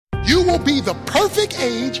will be the perfect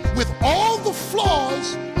age with all the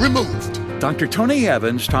flaws removed. Dr. Tony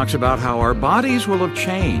Evans talks about how our bodies will have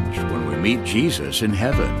changed when we meet Jesus in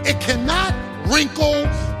heaven. It cannot wrinkle.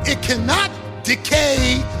 It cannot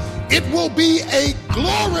decay. It will be a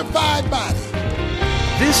glorified body.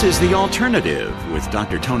 This is The Alternative with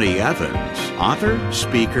Dr. Tony Evans, author,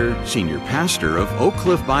 speaker, senior pastor of Oak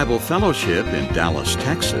Cliff Bible Fellowship in Dallas,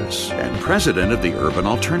 Texas, and president of the Urban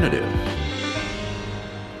Alternative.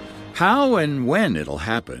 How and when it'll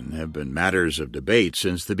happen have been matters of debate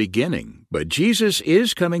since the beginning, but Jesus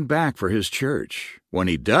is coming back for his church. When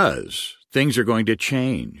he does, things are going to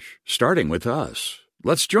change, starting with us.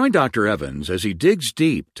 Let's join Dr. Evans as he digs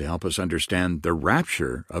deep to help us understand the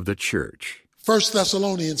rapture of the church. 1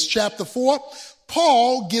 Thessalonians chapter 4,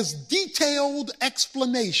 Paul gives detailed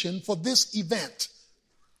explanation for this event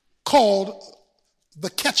called the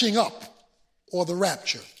catching up or the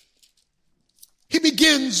rapture. He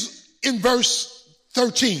begins in verse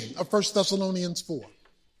 13 of 1 Thessalonians 4.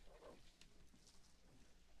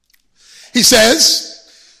 He says,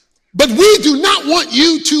 "But we do not want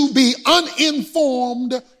you to be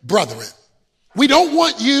uninformed, brethren." We don't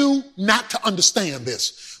want you not to understand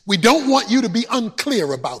this. We don't want you to be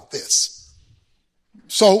unclear about this.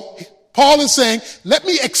 So Paul is saying, let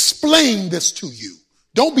me explain this to you.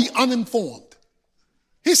 Don't be uninformed.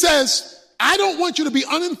 He says, I don't want you to be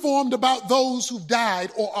uninformed about those who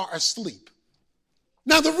died or are asleep.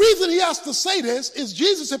 Now, the reason he has to say this is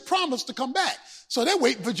Jesus had promised to come back. So they're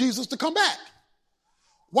waiting for Jesus to come back.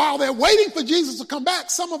 While they're waiting for Jesus to come back,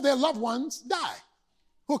 some of their loved ones die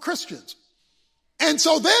who are Christians. And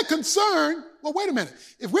so they're concerned, well, wait a minute.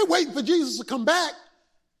 If we're waiting for Jesus to come back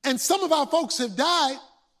and some of our folks have died,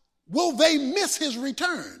 will they miss his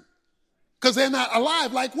return? Because they're not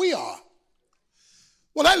alive like we are.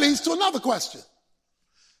 Well, that leads to another question.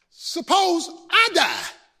 Suppose I die.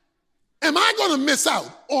 Am I going to miss out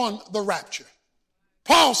on the rapture?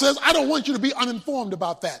 Paul says, I don't want you to be uninformed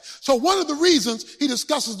about that. So one of the reasons he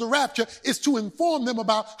discusses the rapture is to inform them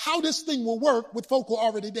about how this thing will work with folk who are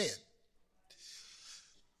already dead.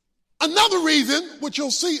 Another reason, which you'll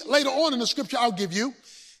see later on in the scripture I'll give you,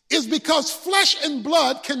 is because flesh and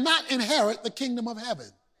blood cannot inherit the kingdom of heaven.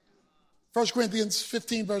 1 Corinthians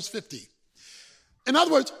 15, verse 50. In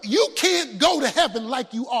other words, you can't go to heaven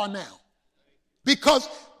like you are now because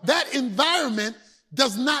that environment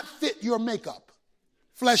does not fit your makeup,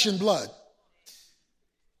 flesh and blood.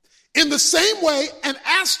 In the same way, an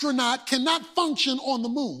astronaut cannot function on the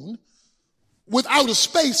moon without a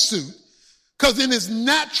spacesuit because in his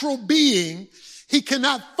natural being, he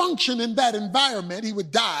cannot function in that environment. He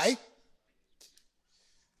would die.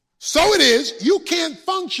 So it is, you can't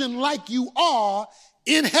function like you are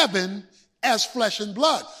in heaven as flesh and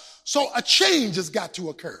blood. So a change has got to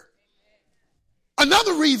occur.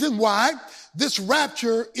 Another reason why this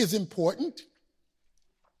rapture is important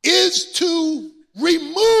is to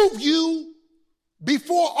remove you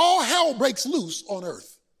before all hell breaks loose on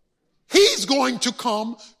earth. He's going to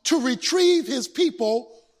come to retrieve his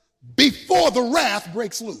people before the wrath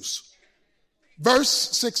breaks loose. Verse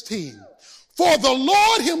 16. For the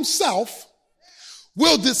Lord himself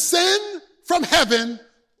will descend from heaven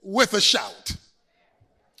with a shout.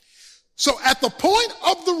 So at the point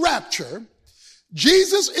of the rapture,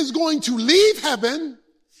 Jesus is going to leave heaven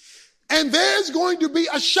and there's going to be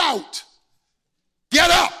a shout.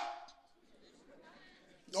 Get up.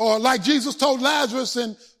 Or like Jesus told Lazarus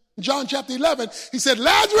in John chapter 11, he said,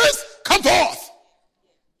 Lazarus, come forth.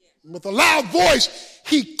 With a loud voice,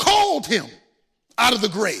 he called him out of the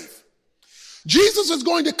grave. Jesus is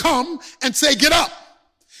going to come and say, get up.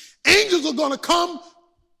 Angels are going to come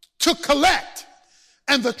to collect.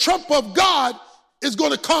 And the trump of God is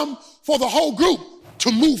going to come for the whole group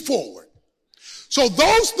to move forward. So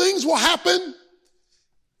those things will happen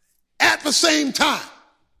at the same time.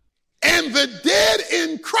 And the dead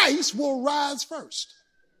in Christ will rise first.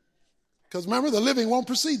 Because remember, the living won't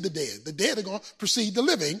precede the dead. The dead are going to precede the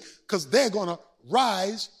living because they're going to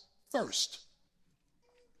rise first.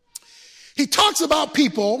 He talks about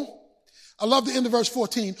people, I love the end of verse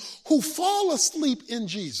 14, who fall asleep in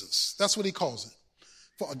Jesus. That's what he calls it.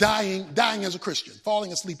 For dying as a Christian,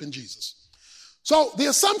 falling asleep in Jesus. So the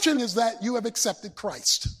assumption is that you have accepted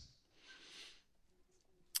Christ.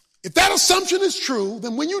 If that assumption is true,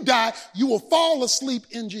 then when you die, you will fall asleep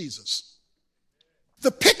in Jesus. The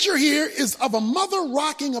picture here is of a mother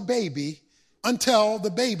rocking a baby until the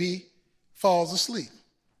baby falls asleep.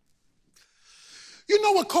 You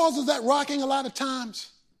know what causes that rocking a lot of times?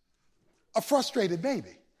 A frustrated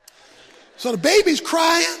baby. So the baby's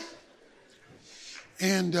crying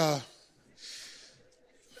and the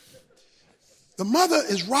The mother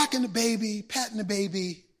is rocking the baby, patting the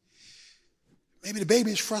baby. Maybe the baby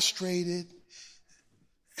is frustrated.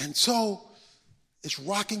 And so it's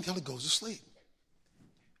rocking till it goes to sleep.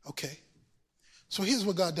 Okay. So here's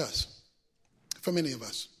what God does for many of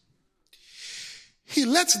us. He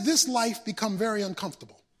lets this life become very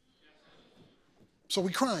uncomfortable. So we're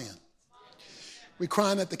crying. We're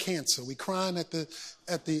crying at the cancer. We're crying at the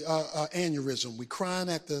aneurysm. We're crying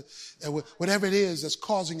at whatever it is that's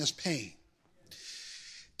causing us pain.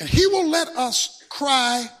 And he will let us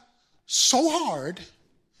cry so hard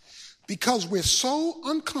because we're so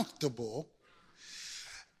uncomfortable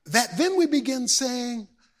that then we begin saying,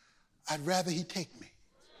 I'd rather he take me.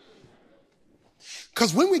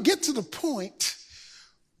 Because when we get to the point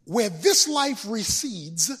where this life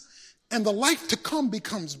recedes and the life to come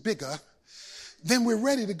becomes bigger, then we're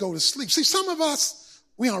ready to go to sleep. See, some of us,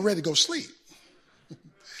 we aren't ready to go sleep.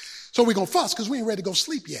 So we're going to fuss because we ain't ready to go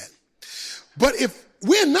sleep yet. But if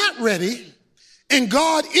we're not ready and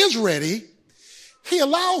God is ready, he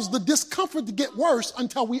allows the discomfort to get worse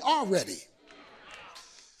until we are ready.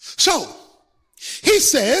 So he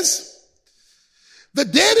says, the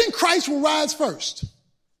dead in Christ will rise first.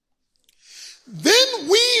 Then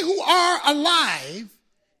we who are alive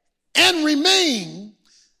and remain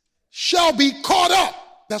shall be caught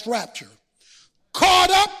up. That's rapture. Caught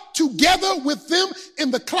up together with them in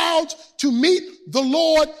the clouds to meet the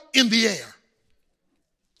Lord in the air.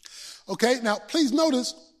 Okay, now please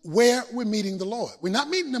notice where we're meeting the Lord. We're not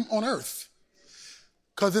meeting him on earth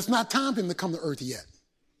because it's not time for him to come to earth yet.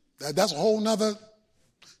 That's a whole nother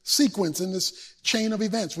sequence in this chain of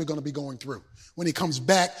events we're going to be going through when he comes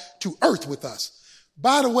back to earth with us.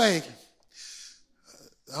 By the way,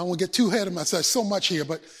 I don't want to get too ahead of myself, so much here,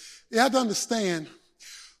 but you have to understand,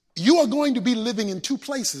 you are going to be living in two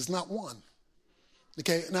places, not one.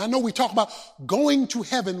 Okay, now I know we talk about going to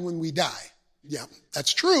heaven when we die. Yeah,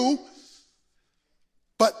 that's true.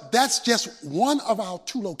 But that's just one of our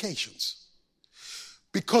two locations.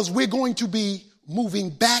 Because we're going to be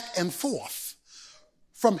moving back and forth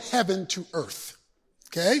from heaven to earth.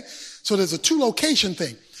 Okay? So there's a two location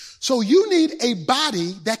thing. So you need a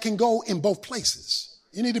body that can go in both places.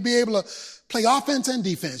 You need to be able to play offense and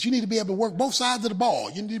defense. You need to be able to work both sides of the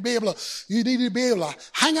ball. You need to be able to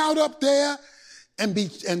hang out up there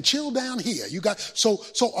and chill down here. So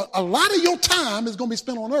a lot of your time is going to be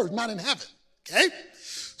spent on earth, not in heaven. Okay?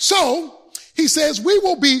 So he says we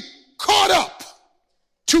will be caught up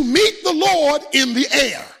to meet the Lord in the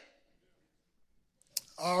air.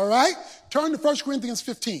 All right? Turn to 1 Corinthians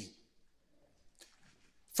 15.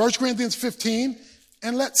 1 Corinthians 15,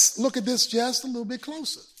 and let's look at this just a little bit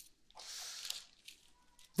closer.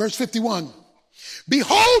 Verse 51.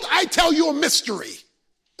 Behold, I tell you a mystery.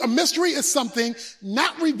 A mystery is something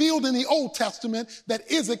not revealed in the Old Testament that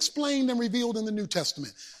is explained and revealed in the New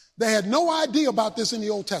Testament. They had no idea about this in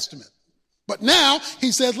the Old Testament. But now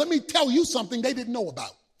he says, let me tell you something they didn't know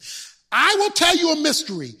about. I will tell you a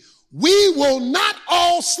mystery. We will not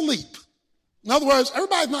all sleep. In other words,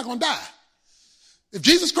 everybody's not going to die. If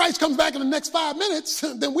Jesus Christ comes back in the next 5 minutes,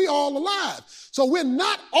 then we all alive. So we're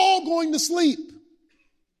not all going to sleep.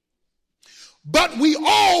 But we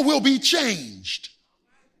all will be changed.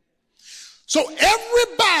 So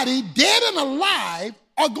everybody, dead and alive,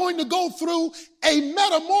 are going to go through a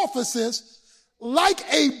metamorphosis like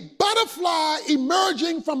a butterfly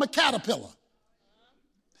emerging from a caterpillar.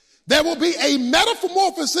 There will be a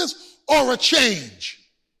metamorphosis or a change.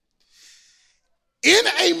 In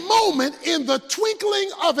a moment, in the twinkling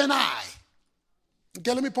of an eye.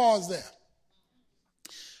 Okay, let me pause there.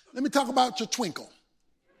 Let me talk about your twinkle.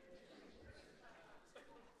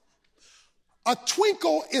 A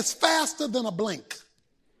twinkle is faster than a blink.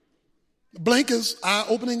 A blink is eye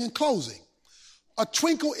opening and closing. A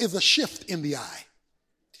twinkle is a shift in the eye.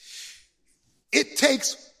 It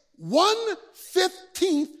takes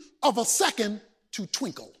 1/15 of a second to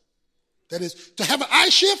twinkle. That is, to have an eye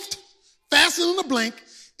shift faster than a blink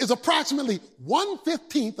is approximately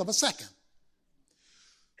 1/15 of a second.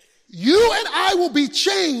 You and I will be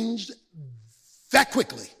changed that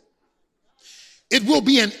quickly. It will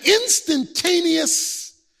be an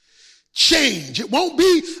instantaneous change. It won't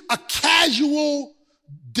be a casual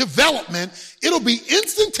development. It'll be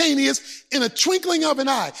instantaneous in a twinkling of an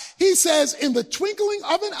eye. He says, in the twinkling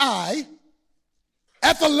of an eye,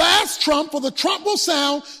 at the last trump, for the trump will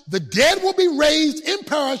sound, the dead will be raised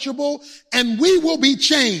imperishable, and we will be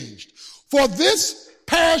changed. For this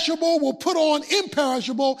perishable will put on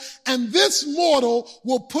imperishable, and this mortal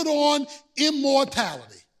will put on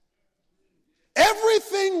immortality.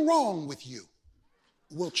 Everything wrong with you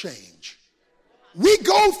will change. We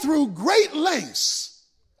go through great lengths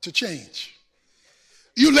to change.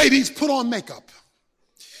 You ladies put on makeup.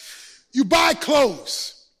 You buy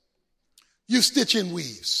clothes. You stitch in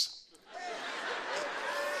weaves.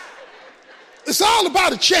 It's all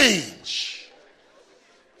about a change.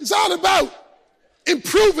 It's all about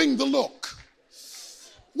improving the look.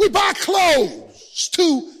 We buy clothes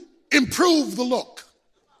to improve the look.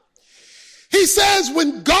 He says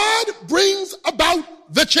when God brings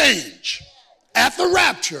about the change at the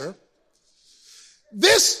rapture,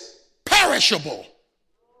 this perishable,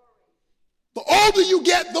 the older you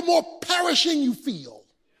get, the more perishing you feel.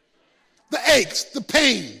 The aches, the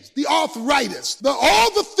pains, the arthritis,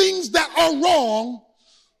 all the things that are wrong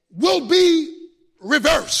will be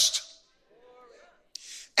reversed.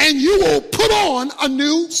 And you will put on a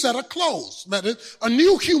new set of clothes, that is, a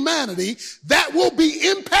new humanity that will be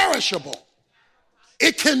imperishable.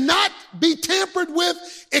 It cannot be tampered with.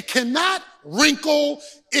 It cannot wrinkle.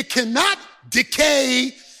 It cannot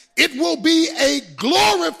decay. It will be a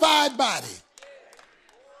glorified body.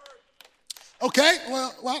 Okay,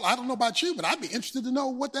 well, I don't know about you, but I'd be interested to know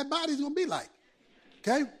what that body's going to be like.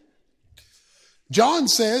 Okay? John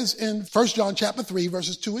says in 1 John chapter 3,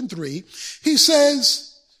 verses 2 and 3, he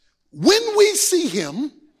says, when we see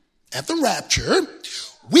him at the rapture,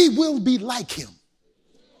 we will be like him.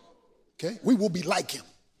 Okay, we will be like him.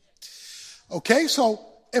 Okay, so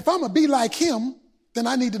if I'm going to be like him, then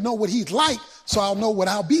I need to know what he's like so I'll know what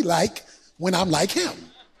I'll be like when I'm like him.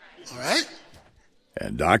 All right?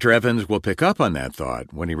 And Dr. Evans will pick up on that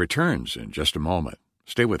thought when he returns in just a moment.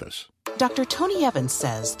 Stay with us. Dr. Tony Evans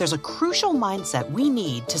says there's a crucial mindset we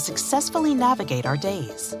need to successfully navigate our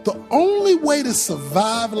days. The only way to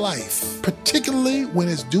survive life, particularly when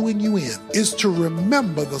it's doing you in, is to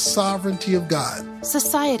remember the sovereignty of God.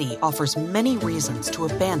 Society offers many reasons to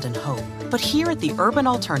abandon hope. But here at the Urban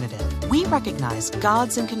Alternative, we recognize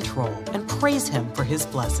God's in control and praise him for his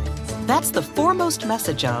blessings. That's the foremost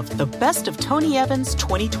message of The Best of Tony Evans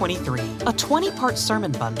 2023, a 20-part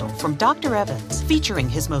sermon bundle from Dr. Evans featuring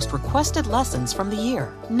his most requested lessons from the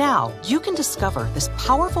year. Now, you can discover this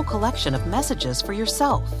powerful collection of messages for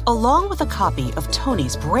yourself, along with a copy of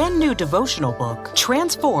Tony's brand new devotional book,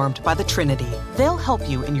 Transformed by the Trinity. They'll help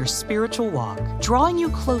you in your spiritual walk, drawing you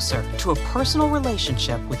closer to a personal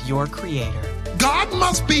relationship with your Creator. God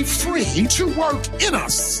must be free to work in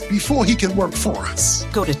us before he can work for us.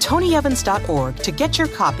 Go to TonyEvans.org to get your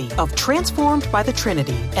copy of Transformed by the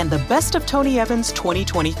Trinity and The Best of Tony Evans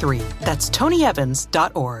 2023. That's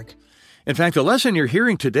TonyEvans.org. In fact, the lesson you're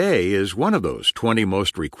hearing today is one of those 20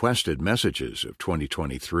 most requested messages of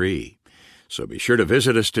 2023. So be sure to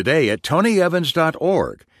visit us today at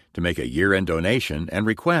TonyEvans.org to make a year-end donation and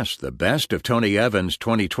request The Best of Tony Evans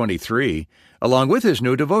 2023, along with his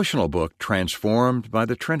new devotional book, Transformed by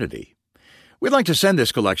the Trinity. We'd like to send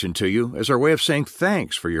this collection to you as our way of saying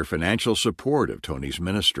thanks for your financial support of Tony's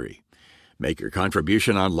ministry. Make your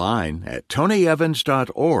contribution online at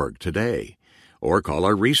TonyEvans.org today, or call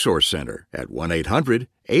our Resource Center at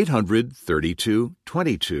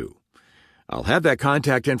 1-800-800-3222. I'll have that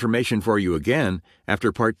contact information for you again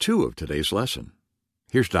after part 2 of today's lesson.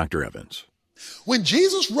 Here's Dr. Evans. When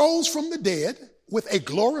Jesus rose from the dead with a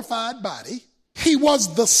glorified body, he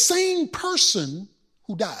was the same person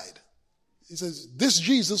who died. He says, this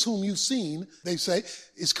Jesus whom you've seen, they say,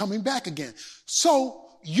 is coming back again. So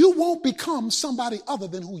you won't become somebody other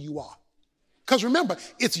than who you are. Because remember,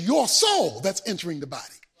 it's your soul that's entering the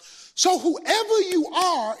body. So whoever you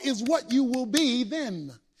are is what you will be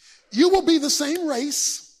then. You will be the same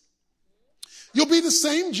race. You'll be the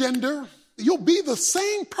same gender. You'll be the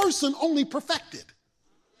same person, only perfected.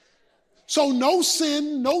 So no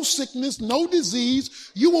sin, no sickness, no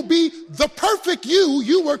disease. You will be the perfect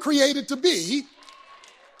you were created to be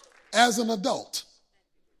as an adult.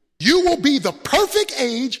 You will be the perfect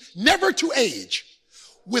age, never to age,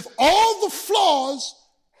 with all the flaws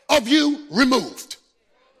of you removed.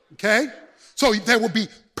 Okay? So there will be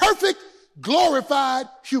perfect, glorified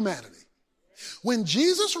humanity. When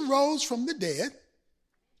Jesus rose from the dead,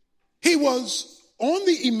 he was on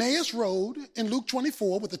the Emmaus Road in Luke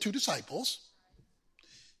 24 with the 2 disciples,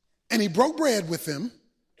 and he broke bread with them,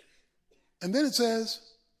 and then it says,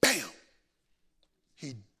 bam,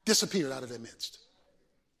 he disappeared out of their midst.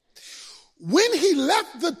 When he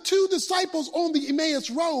left the 2 disciples on the Emmaus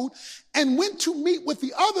Road and went to meet with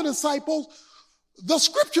the other disciples, the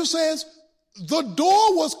scripture says the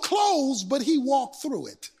door was closed, but he walked through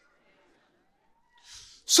it.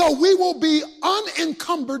 So we will be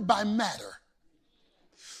unencumbered by matter.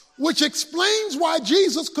 which explains why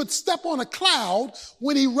Jesus could step on a cloud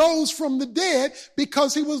when he rose from the dead,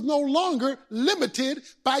 because he was no longer limited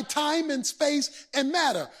by time and space and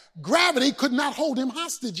matter. Gravity could not hold him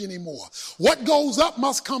hostage anymore. What goes up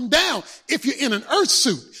must come down if you're in an earth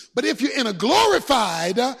suit. But if you're in a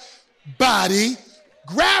glorified body,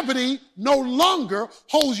 gravity no longer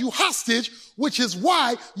holds you hostage, which is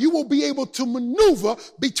why you will be able to maneuver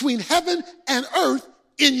between heaven and earth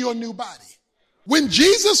in your new body. When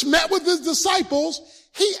Jesus met with his disciples,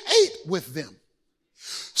 he ate with them.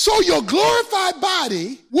 So your glorified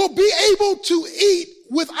body will be able to eat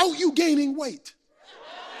without you gaining weight.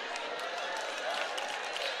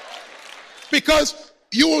 Because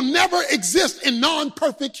you will never exist in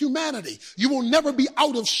non-perfect humanity. You will never be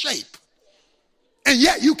out of shape. And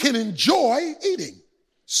yet you can enjoy eating.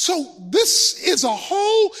 So this is a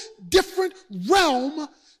whole different realm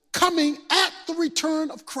coming at the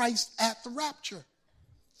return of Christ at the rapture.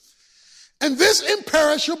 And this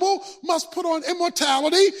imperishable must put on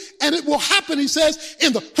immortality, and it will happen, he says,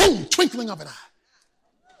 in the twinkling of an eye.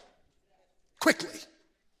 Quickly.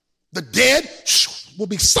 The dead will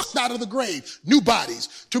be sucked out of the grave, new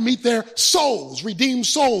bodies to meet their souls, redeemed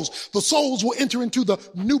souls. The souls will enter into the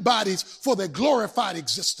new bodies for their glorified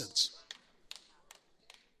existence.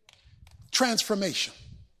 Transformation.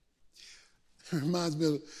 It reminds me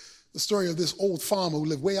of the story of this old farmer who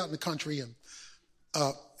lived way out in the country, and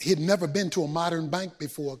he had never been to a modern bank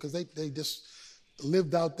before because they just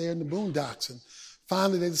lived out there in the boondocks. And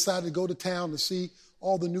finally they decided to go to town to see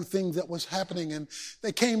all the new things that was happening, and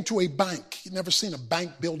they came to a bank. He'd never seen a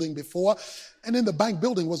bank building before, and in the bank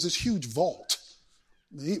building was this huge vault.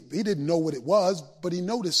 He didn't know what it was, but he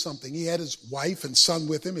noticed something. He had his wife and son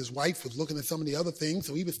with him. His wife was looking at some of the other things,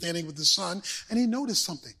 so he was standing with his son, and he noticed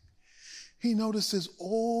something. He noticed this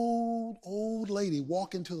old lady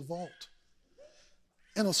walk into the vault.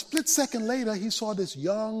 And a split second later, he saw this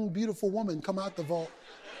young, beautiful woman come out the vault.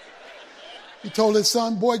 He told his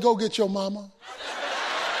son, boy, go get your mama.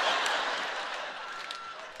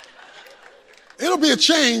 It'll be a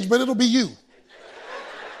change, but it'll be you.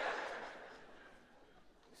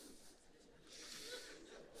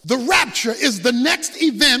 The rapture is the next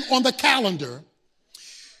event on the calendar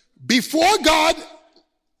before God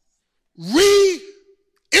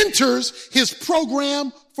re-enters his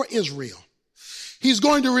program for Israel. He's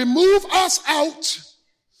going to remove us out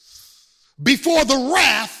before the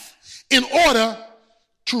wrath in order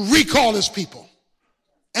to recall his people.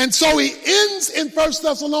 And so he ends in 1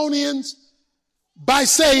 Thessalonians by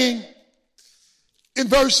saying in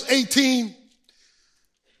verse 18,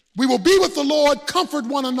 we will be with the Lord, comfort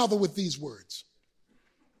one another with these words.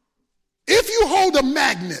 If you hold a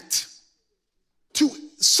magnet to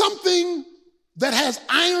something that has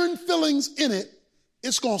iron fillings in it,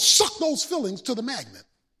 it's going to suck those fillings to the magnet.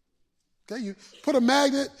 Okay, you put a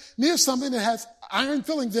magnet near something that has iron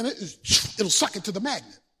fillings in it, it'll suck it to the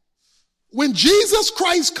magnet. When Jesus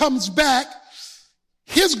Christ comes back,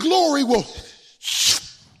 his glory will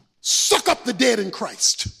suck up the dead in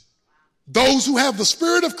Christ. Those who have the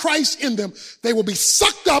Spirit of Christ in them, they will be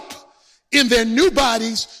sucked up in their new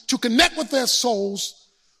bodies to connect with their souls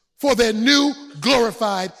for their new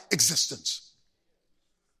glorified existence.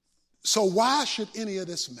 So why should any of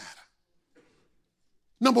this matter?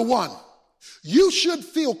 Number one, you should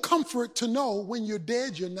feel comfort to know when you're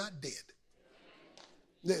dead, you're not dead.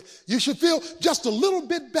 You should feel just a little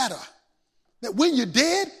bit better that when you're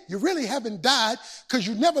dead, you really haven't died, because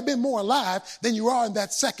you've never been more alive than you are in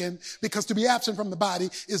that second, because to be absent from the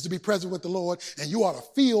body is to be present with the Lord, and you ought to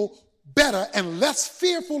feel better and less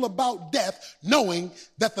fearful about death, knowing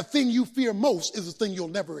that the thing you fear most is the thing you'll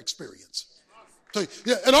never experience. So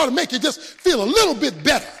it ought to make you just feel a little bit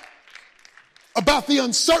better about the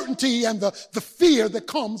uncertainty and the fear that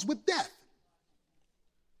comes with death.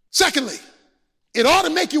 Secondly, it ought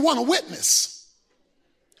to make you want to witness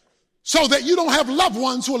so that you don't have loved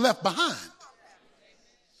ones who are left behind.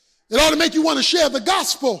 It ought to make you want to share the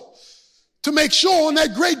gospel to make sure on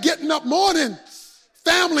that great getting up morning,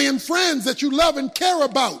 family and friends that you love and care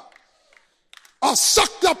about are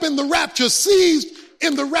sucked up in the rapture, seized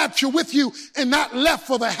in the rapture with you, and not left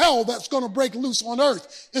for the hell that's going to break loose on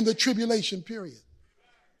earth in the tribulation period.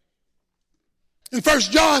 In 1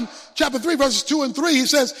 John chapter 3, verses 2 and 3, he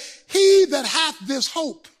says, he that hath this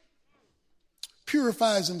hope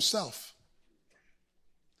purifies himself.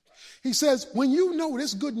 He says, when you know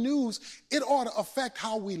this good news, it ought to affect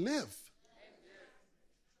how we live.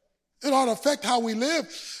 It ought to affect how we live.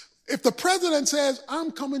 If the president says,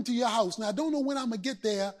 I'm coming to your house, now I don't know when I'm going to get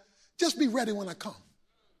there, just be ready when I come.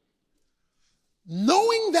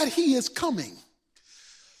 Knowing that he is coming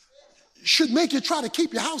should make you try to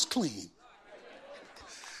keep your house clean.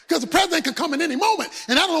 Because the president could come in any moment,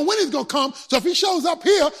 and I don't know when he's going to come. So if he shows up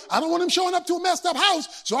here, I don't want him showing up to a messed up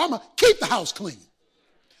house, so I'm going to keep the house clean.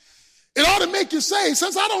 It ought to make you say,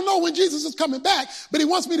 since I don't know when Jesus is coming back, but he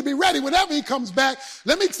wants me to be ready whenever he comes back,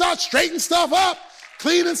 let me start straightening stuff up,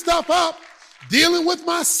 cleaning stuff up, dealing with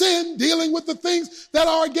my sin, dealing with the things that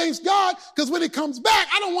are against God, because when he comes back,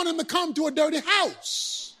 I don't want him to come to a dirty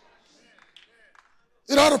house.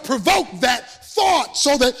 It ought to provoke that thought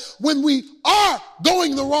so that when we are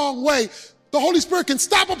going the wrong way, the Holy Spirit can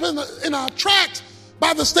stop up in our tracks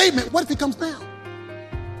by the statement, what if he comes down?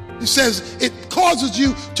 He says it causes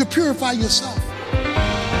you to purify yourself.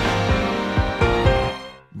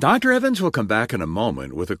 Dr. Evans will come back in a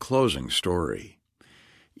moment with a closing story.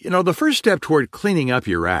 You know, the first step toward cleaning up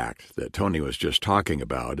your act that Tony was just talking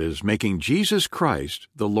about is making Jesus Christ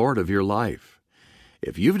the Lord of your life.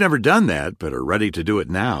 If you've never done that but are ready to do it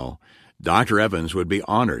now, Dr. Evans would be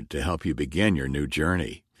honored to help you begin your new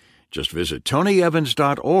journey. Just visit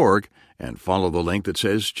tonyevans.org and follow the link that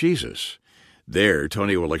says Jesus. There,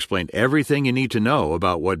 Tony will explain everything you need to know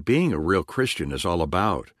about what being a real Christian is all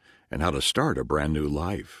about and how to start a brand new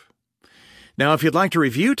life. Now, if you'd like to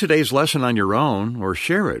review today's lesson on your own or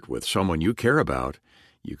share it with someone you care about,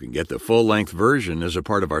 you can get the full-length version as a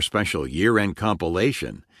part of our special year-end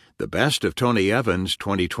compilation, The Best of Tony Evans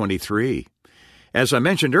 2023. As I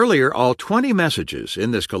mentioned earlier, all 20 messages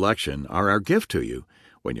in this collection are our gift to you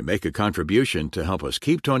when you make a contribution to help us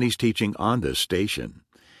keep Tony's teaching on this station.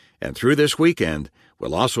 And through this weekend,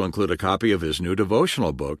 we'll also include a copy of his new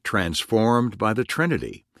devotional book, Transformed by the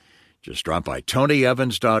Trinity. Just drop by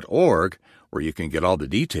tonyevans.org, where you can get all the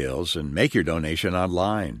details and make your donation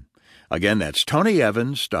online. Again, that's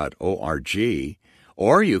tonyevans.org,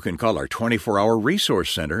 or you can call our 24-hour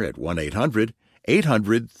resource center at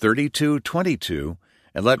 1-800-800-3222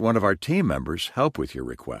 and let one of our team members help with your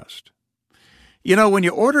request. You know, when you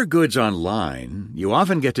order goods online, you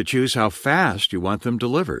often get to choose how fast you want them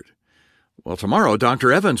delivered. Well, tomorrow,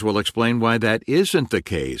 Dr. Evans will explain why that isn't the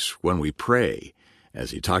case when we pray, as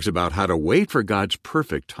he talks about how to wait for God's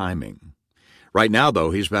perfect timing. Right now,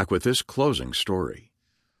 though, he's back with this closing story.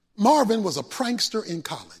 Marvin was a prankster in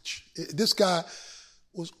college. This guy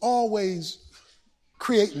was always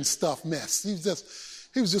creating stuff, mess. He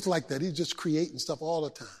was just like that. He was just creating stuff all the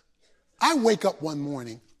time. I wake up one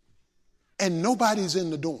morning and nobody's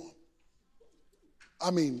in the dorm.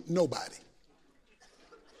 I mean, nobody.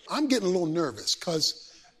 I'm getting a little nervous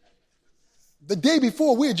because the day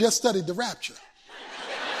before we had just studied the Rapture.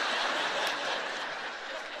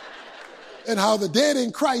 And how the dead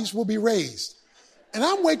in Christ will be raised. And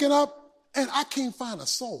I'm waking up and I can't find a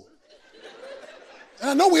soul. And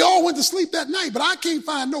I know we all went to sleep that night, but I can't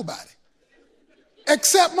find nobody.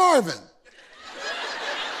 Except Marvin.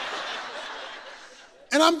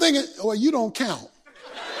 And I'm thinking, well, you don't count.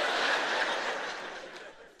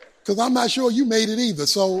 Because I'm not sure you made it either.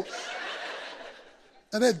 So,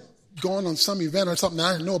 and they'd gone on some event or something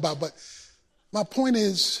I didn't know about. But my point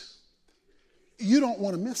is, you don't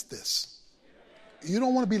want to miss this. You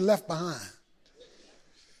don't want to be left behind.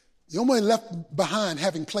 You don't want to be left behind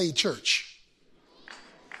having played church.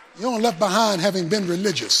 You don't want to be left behind having been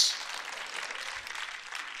religious.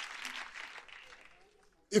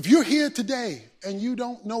 If you're here today and you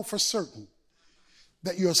don't know for certain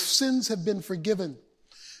that your sins have been forgiven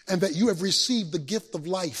and that you have received the gift of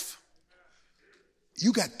life,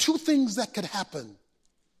 you got two things that could happen.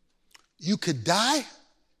 You could die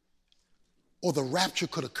or the rapture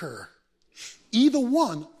could occur. Either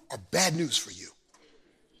one are bad news for you.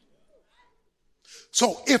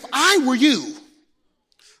 So if I were you,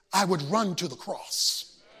 I would run to the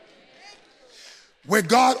cross, where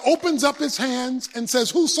God opens up his hands and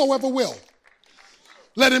says, whosoever will,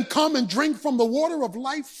 let him come and drink from the water of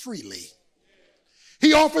life freely.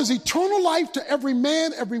 He offers eternal life to every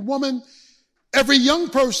man, every woman, every young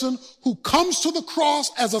person who comes to the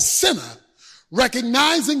cross as a sinner,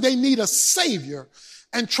 recognizing they need a Savior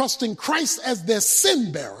and trusting Christ as their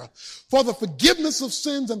sin bearer for the forgiveness of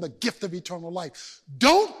sins and the gift of eternal life.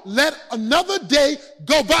 Don't let another day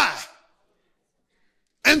go by.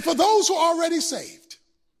 And for those who are already saved,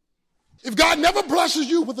 if God never blesses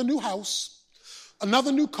you with a new house,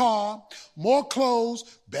 another new car, more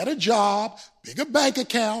clothes, better job, bigger bank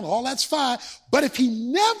account, all that's fine. But if he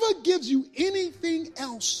never gives you anything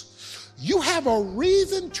else, you have a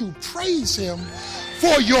reason to praise him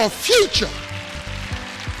for your future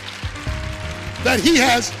that he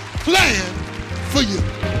has planned for you.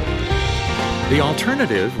 The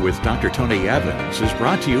Alternative with Dr. Tony Evans is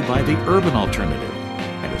brought to you by the Urban Alternative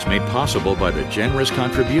and is made possible by the generous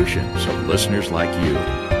contributions of listeners like you.